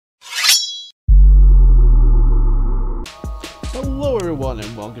Hello everyone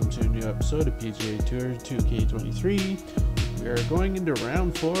and welcome to a new episode of PGA Tour 2K23. We are going into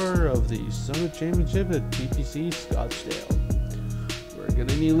round 4 of the Summit Championship at Tpc Scottsdale. We're going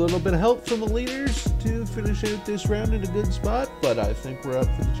to need a little bit of help from the leaders to finish out this round in a good spot, but I think we're up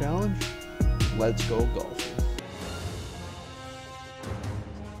for the challenge. Let's go golfing.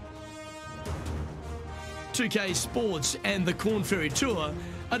 2K Sports and the Korn Ferry Tour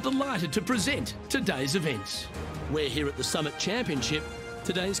are delighted to present today's events. We're here at the Summit Championship.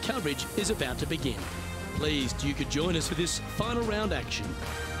 Today's coverage is about to begin. Pleased you could join us for this final round action.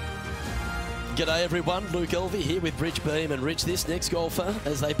 G'day everyone, Luke Elvey here with Rich Beam. And Rich, this next golfer,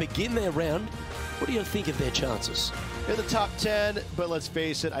 as they begin their round, what do you think of their chances? In the top 10, but let's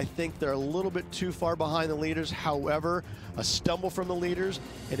face it, I think they're a little bit too far behind the leaders. However, a stumble from the leaders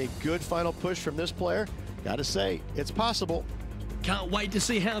and a good final push from this player, gotta say, it's possible. Can't wait to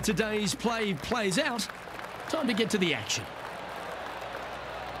see how today's play plays out. Time to get to the action.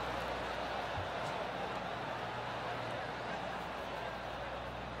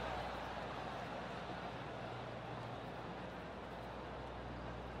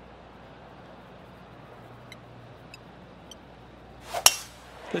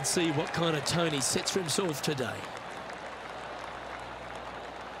 Let's see what kind of tone he sets for himself today.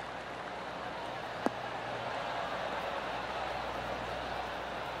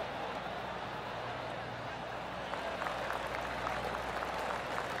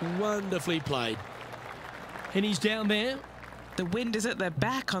 Wonderfully played. And he's down there. The wind is at their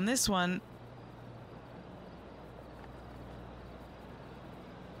back on this one.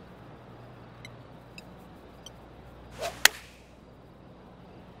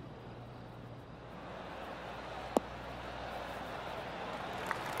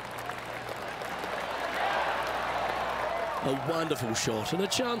 A wonderful shot and a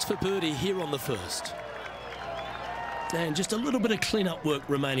chance for birdie here on the first. And just a little bit of clean-up work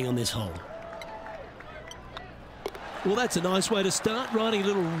remaining on this hole. Well, that's a nice way to start, writing a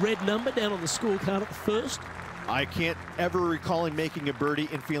little red number down on the scorecard at the first. I can't ever recall him making a birdie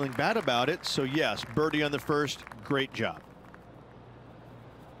and feeling bad about it. So yes, birdie on the first, great job.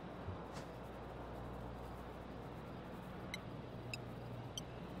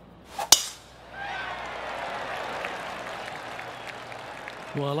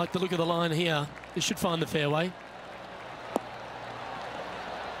 Well, I like the look of the line here. This should find the fairway.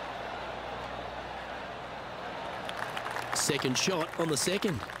 Second shot on the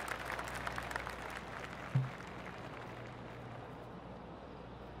second.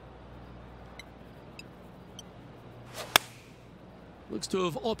 Looks to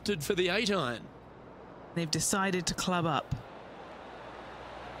have opted for the 8-iron. They've decided to club up.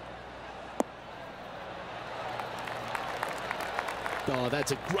 Oh,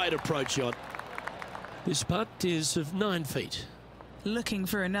 that's a great approach shot. This putt is of 9 feet. Looking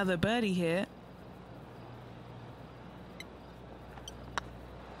for another birdie here.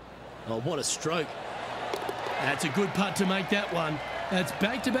 Oh, what a stroke. That's a good putt to make that one. That's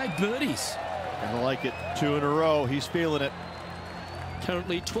back-to-back birdies. I like it. 2 in a row. He's feeling it.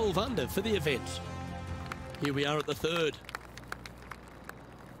 Currently 12 under for the event. Here we are at the third.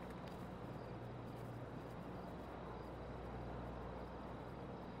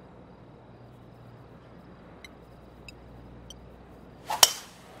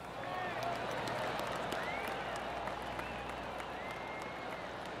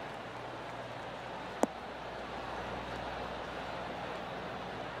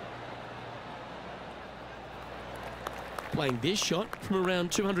 Playing this shot from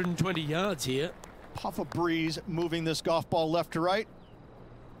around 220 yards here. Puff of breeze moving this golf ball left to right.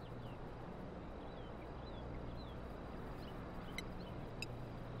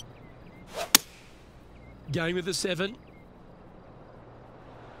 Going with the 7.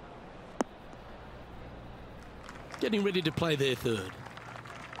 Getting ready to play their third.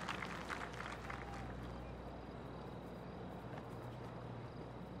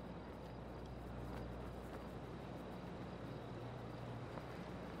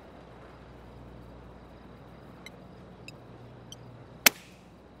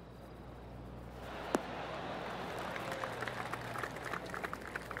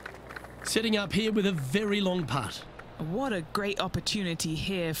 Setting up here with a very long putt. What a great opportunity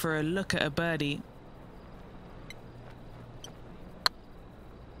here for a look at a birdie.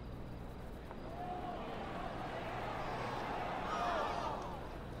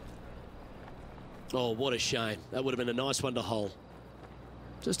 Oh, what a shame. That would have been a nice one to hole.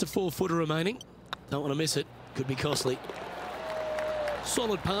 Just a 4-footer remaining. Don't want to miss it. Could be costly.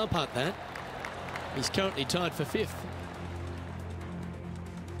 Solid par putt, that. He's currently tied for 5th.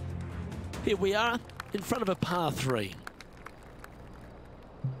 Here we are in front of a par 3.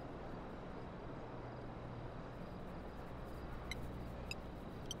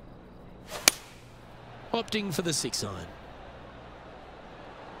 opting for the 6-iron.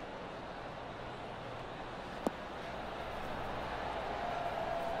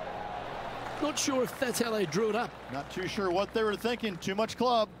 Not sure if that's how they drew it up. Not too sure what they were thinking. Too much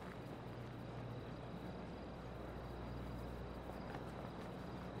club.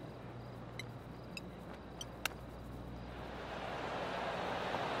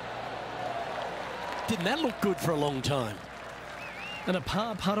 Didn't that look good for a long time? And a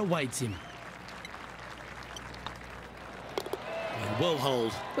par putt awaits him. And well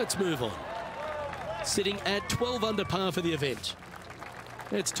holed. Let's move on. Sitting at 12 under par for the event.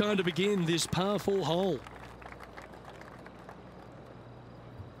 It's time to begin this par 4 hole.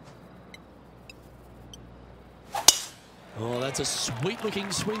 Oh, that's a sweet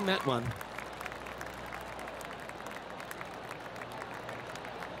looking swing, that one.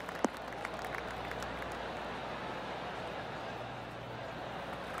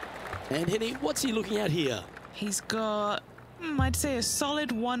 And Henny, what's he looking at here? He's got, I'd say a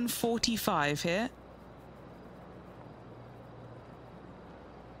solid 145 here.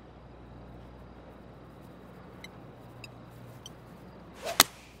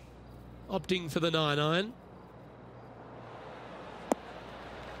 Opting for the 9-iron.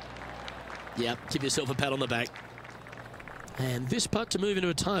 Yep, give yourself a pat on the back. And this putt to move into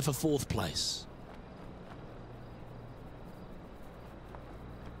a tie for 4th place.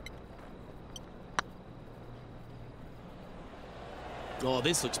 Oh,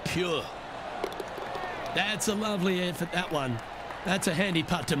 this looks pure. That's a lovely effort, that one. That's a handy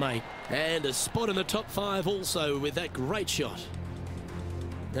putt to make. And a spot in the top 5 also with that great shot.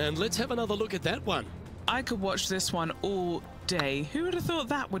 And let's have another look at that one. I could watch this one all day. Who would have thought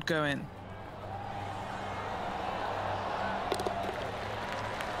that would go in?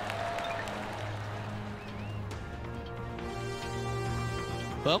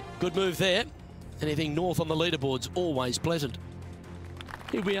 Well, good move there. Anything north on the leaderboard's always pleasant.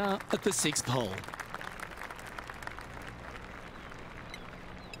 Here we are at the 6th hole.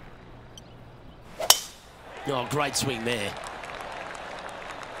 Oh, great swing there.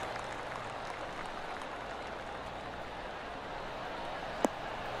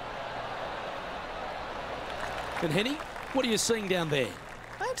 And Henny, what are you seeing down there?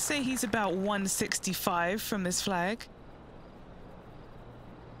 I'd say he's about 165 from this flag.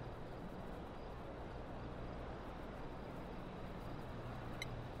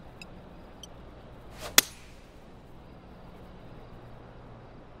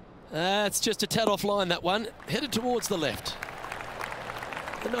 It's just a tad offline, that one. Headed towards the left.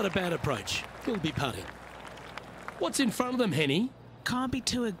 But not a bad approach. He'll be putting. What's in front of them, Henny? Can't be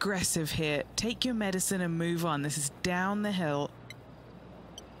too aggressive here. Take your medicine and move on. This is down the hill.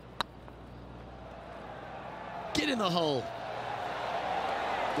 Get in the hole.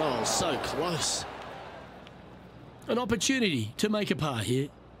 Oh, so close. An opportunity to make a par here.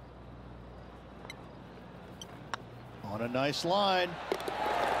 On a nice line.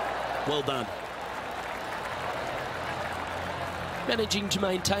 Well done. Managing to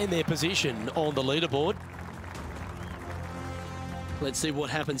maintain their position on the leaderboard. Let's see what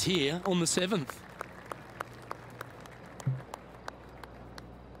happens here on the 7th.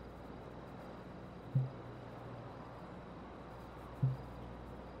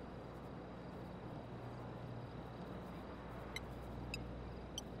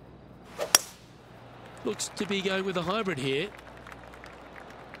 Looks to be going with a hybrid here.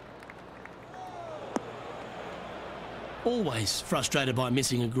 Always frustrated by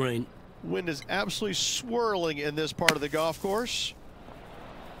missing a green. Wind is absolutely swirling in this part of the golf course.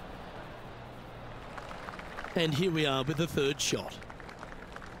 And here we are with the 3rd shot.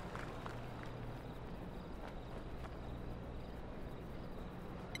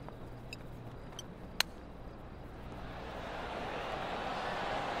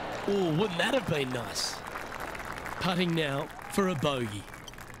 Oh, wouldn't that have been nice? Putting now for a bogey.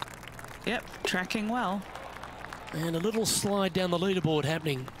 Yep, tracking well. And a little slide down the leaderboard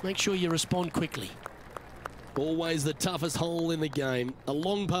happening. Make sure you respond quickly. Always the toughest hole in the game. A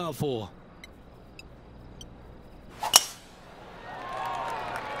long par 4.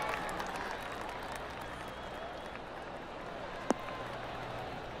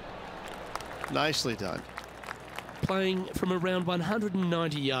 Nicely done. Playing from around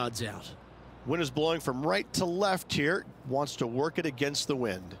 190 yards out. Wind is blowing from right to left here. Wants to work it against the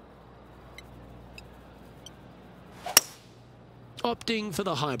wind. Opting for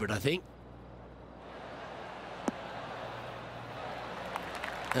the hybrid, I think.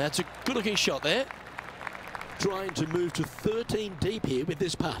 That's a good-looking shot there. Trying to move to 13 deep here with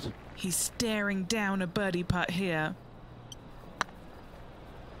this putt. He's staring down a birdie putt here.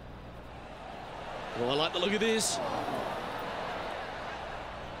 Oh, I like the look of this.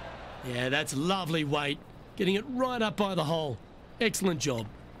 Yeah, that's lovely weight. Getting it right up by the hole. Excellent job.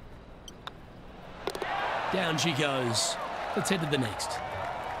 Down she goes. Let's head to the next.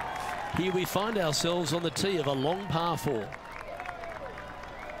 Here we find ourselves on the tee of a long par 4.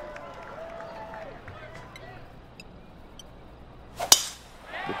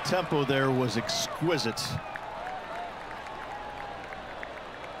 The tempo there was exquisite.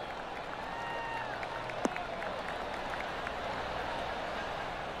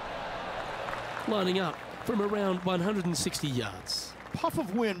 Lining up from around 160 yards. Puff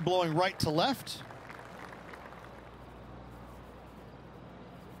of wind blowing right to left.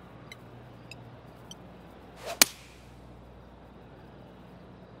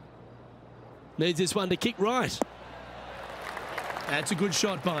 Needs this one to kick right. That's a good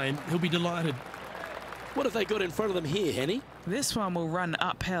shot by him. He'll be delighted. What have they got in front of them here, Henny? This one will run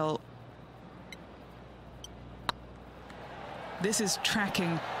uphill. This is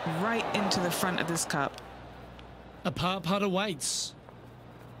tracking right into the front of this cup. A par putt awaits.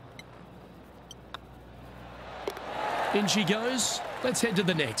 In she goes. Let's head to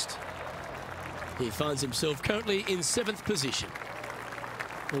the next. He finds himself currently in 7th position.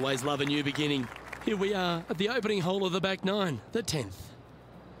 Always love a new beginning. Here we are at the opening hole of the back 9, the 10th.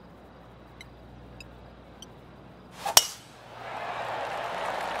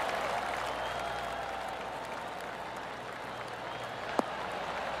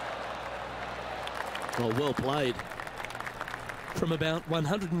 Oh, well played. From about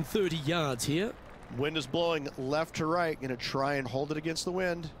 130 yards here. Wind is blowing left to right. Going to try and hold it against the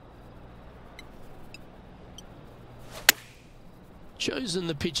wind. Chosen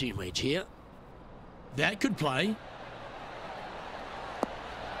the pitching wedge here. That could play.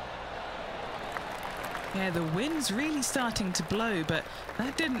 Yeah, the wind's really starting to blow, but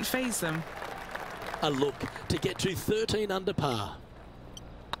that didn't faze them. A look to get to 13 under par.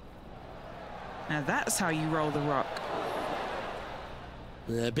 Now that's how you roll the rock.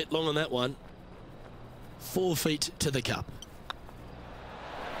 A bit long on that one. 4 feet to the cup.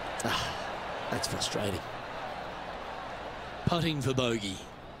 Ah, that's frustrating. Putting for bogey.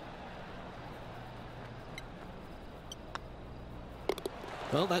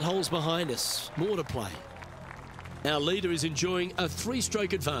 Well, that hole's behind us. More to play. Our leader is enjoying a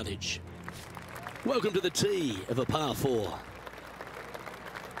 3-stroke advantage. Welcome to the tee of a par 4.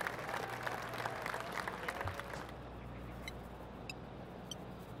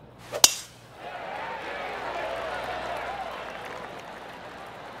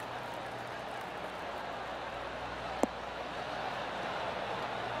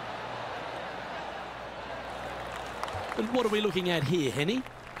 And what are we looking at here, Henny?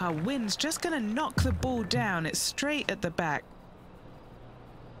 Our wind's just going to knock the ball down. It's straight at the back.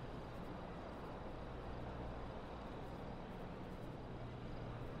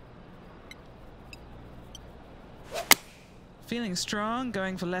 Feeling strong,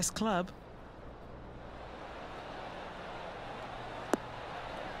 going for less club.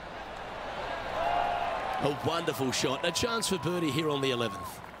 A wonderful shot. A chance for birdie here on the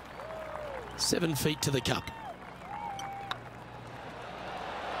 11th. 7 feet to the cup.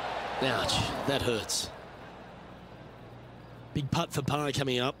 Ouch, that hurts. Big putt for par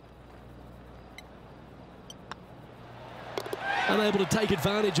coming up. Unable to take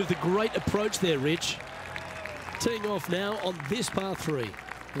advantage of the great approach there, Rich. Teeing off now on this par 3.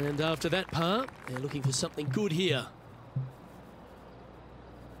 And after that par, they're looking for something good here.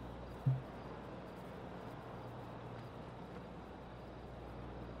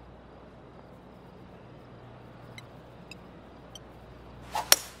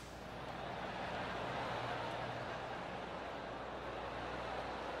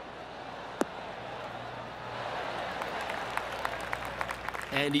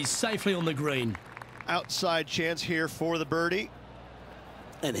 And he's safely on the green. Outside chance here for the birdie.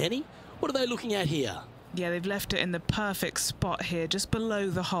 And Henny, what are they looking at here? Yeah, they've left it in the perfect spot here, just below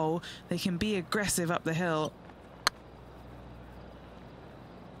the hole. They can be aggressive up the hill.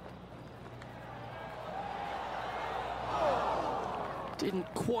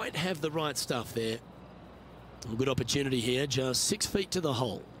 Didn't quite have the right stuff there. A good opportunity here, just 6 feet to the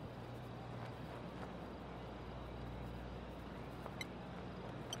hole.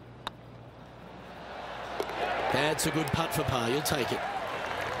 That's a good putt for par. You'll take it.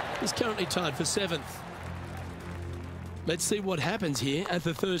 He's currently tied for 7th. Let's see what happens here at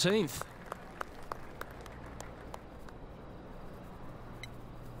the 13th.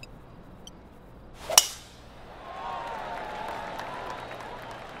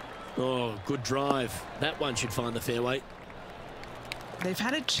 Oh, good drive. That one should find the fairway. They've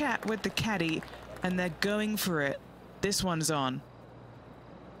had a chat with the caddy. and they're going for it. This one's on.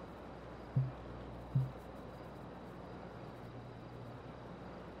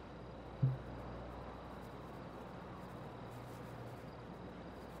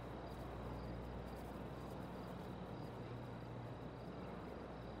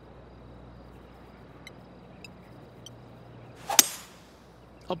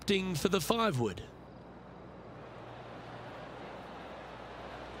 Opting for the 5-wood.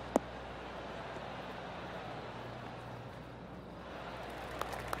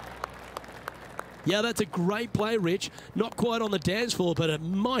 Yeah, that's a great play, Rich. Not quite on the dance floor, but a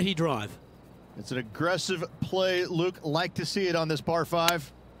mighty drive. It's an aggressive play, Luke. Like to see it on this par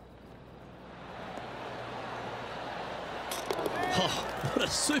 5. Oh, what a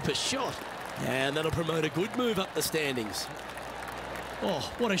super shot. And that'll promote a good move up the standings.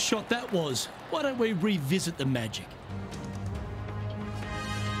 Oh, what a shot that was. Why don't we revisit the magic?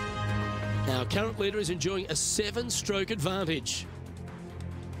 Our current leader is enjoying a 7-stroke advantage.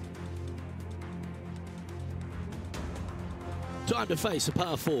 Time to face a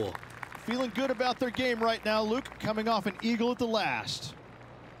par 4. Feeling good about their game right now, Luke, coming off an eagle at the last.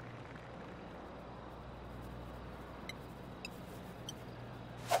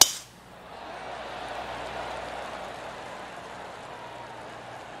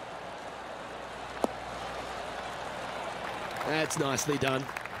 That's nicely done.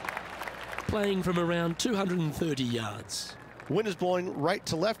 Playing from around 230 yards. Wind is blowing right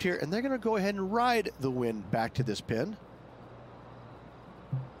to left here, and they're going to go ahead and ride the wind back to this pin.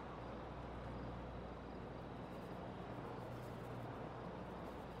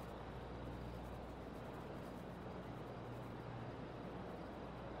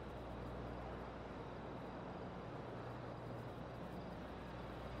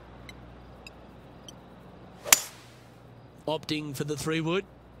 Opting for the 3-wood.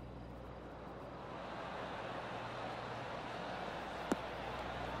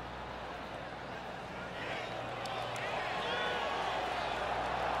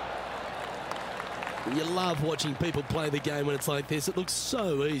 You love watching people play the game when it's like this. It looks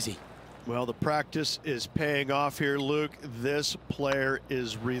so easy. Well, the practice is paying off here, Luke. This player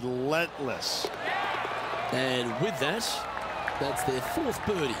is relentless. And with that, that's their 4th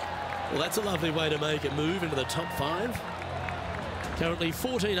birdie. Well, that's a lovely way to make a move into the top 5. Currently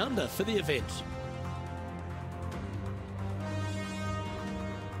 14 under for the event.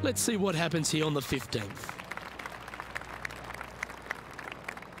 Let's see what happens here on the 15th.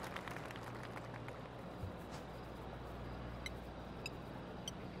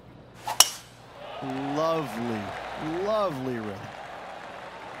 Lovely, lovely run.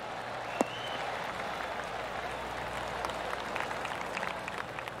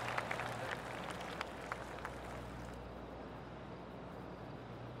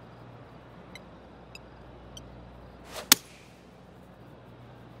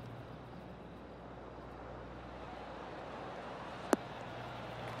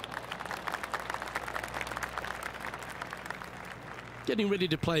 Getting ready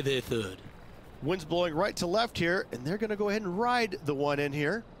to play their 3rd. Wind's blowing right to left here, and they're going to go ahead and ride the one in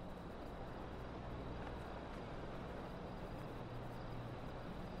here.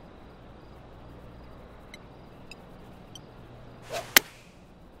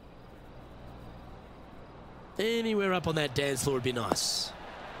 Anywhere up on that dance floor would be nice.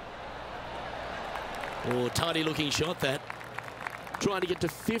 Oh, tidy looking shot that. Trying to get to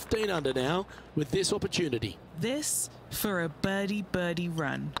 15 under now with this opportunity. This for a birdie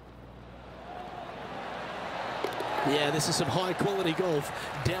run. Yeah, this is some high quality golf.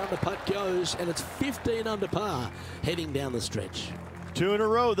 Down the putt goes, and it's 15 under par heading down the stretch. 2 in a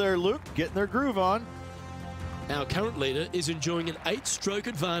row there, Luke, getting their groove on. Our current leader is enjoying an 8-stroke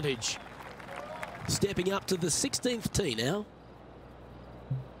advantage. Stepping up to the 16th tee now.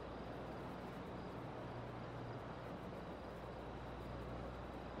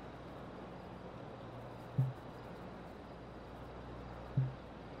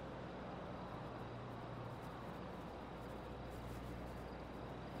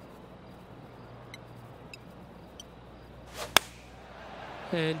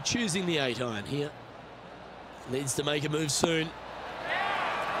 And choosing the 8-iron here. Needs to make a move soon.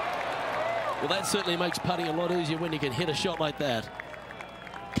 Well, that certainly makes putting a lot easier when you can hit a shot like that.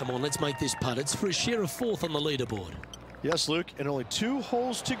 Come on, let's make this putt. It's for a share of 4th on the leaderboard. Yes, Luke, and only 2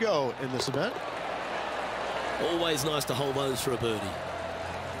 holes to go in this event. Always nice to hold those for a birdie.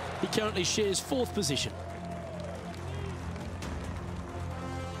 He currently shares 4th position.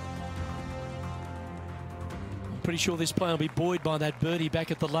 Pretty sure this player will be buoyed by that birdie back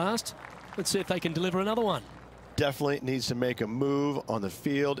at the last. Let's see if they can deliver another one. definitely needs to make a move on the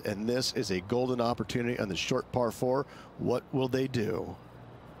field, and this is a golden opportunity on the short par 4. What will they do?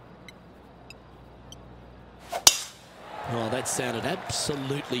 Oh, that sounded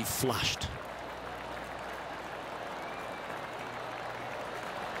absolutely flushed.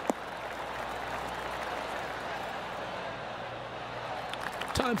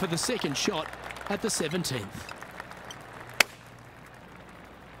 Time for the second shot at the 17th.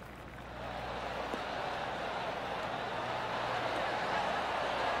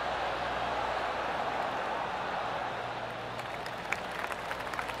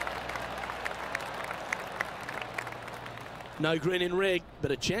 No green in red,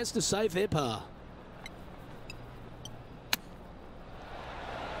 but a chance to save their par.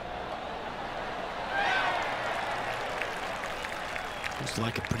 Looks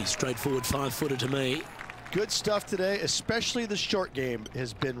like a pretty straightforward 5-footer to me. Good stuff today, especially the short game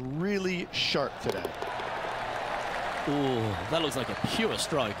has been really sharp today. Oh, that looks like a pure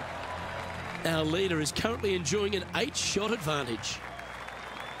stroke. Our leader is currently enjoying an 8-shot advantage.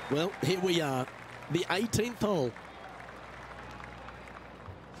 Well, here we are, the 18th hole.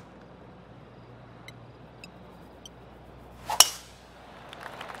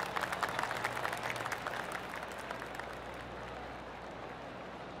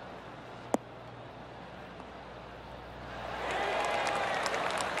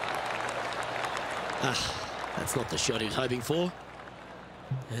 That's not the shot he was hoping for.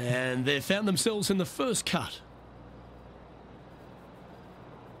 And they've found themselves in the first cut.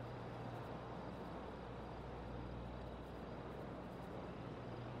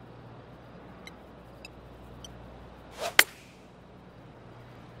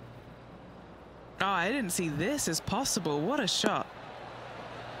 Oh, I didn't see this as possible. What a shot.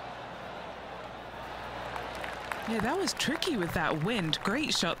 Yeah, that was tricky with that wind.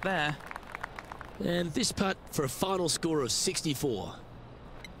 Great shot there. And this putt for a final score of 64.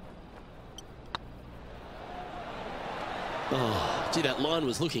 Oh, gee, that line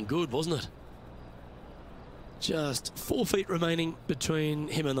was looking good, wasn't it? Just 4 feet remaining between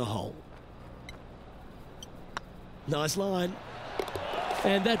him and the hole. Nice line.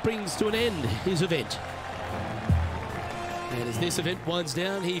 And that brings to an end his event. And as this event winds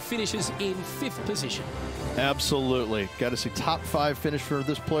down, he finishes in 5th position. Absolutely. Got to see top 5 finish for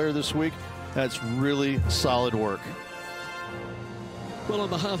this player this week. That's really solid work. Well, on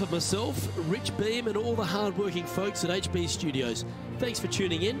behalf of myself, Rich Beam, and all the hard-working folks at HB Studios, thanks for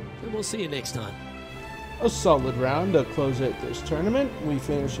tuning in, and we'll see you next time. A solid round to close out this tournament. We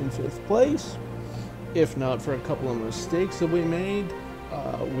finished in 5th place. If not for a couple of mistakes that we made,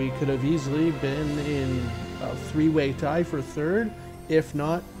 we could have easily been in a 3-way tie for 3rd, if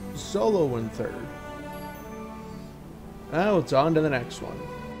not solo in 3rd. Now it's on to the next one.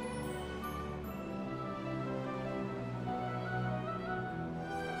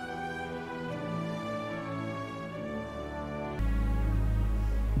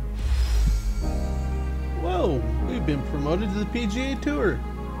 We've been promoted to the PGA Tour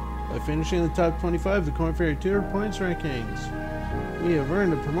by finishing in the top 25 of the Korn Ferry Tour points rankings. We have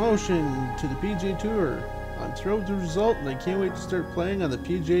earned a promotion to the PGA Tour. I'm thrilled with the result, and I can't wait to start playing on the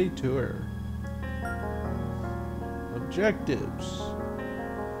PGA Tour. Objectives.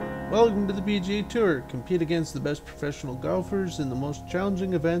 Welcome to the PGA Tour. Compete against the best professional golfers in the most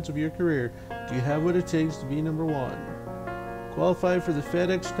challenging events of your career. Do you have what it takes to be #1? Qualify for the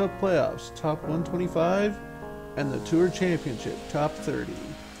FedEx Cup playoffs, top 125, and the Tour Championship, top 30.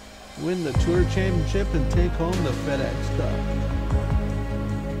 Win the Tour Championship and take home the FedEx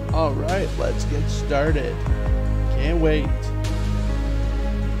Cup. Alright, let's get started. Can't wait.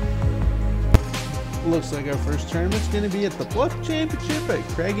 Looks like our first tournament's going to be at the Bluff Championship at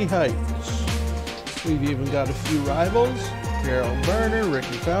Craggy Heights. We've even got a few rivals, Gerald Berner,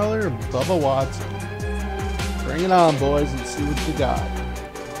 Ricky Fowler, and Bubba Watson. Bring it on, boys, and see what you got.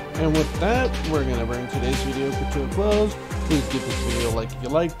 And with that, we're going to bring today's video to a close. Please give this video a like if you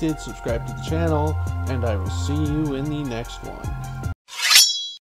liked it, subscribe to the channel, and I will see you in the next one.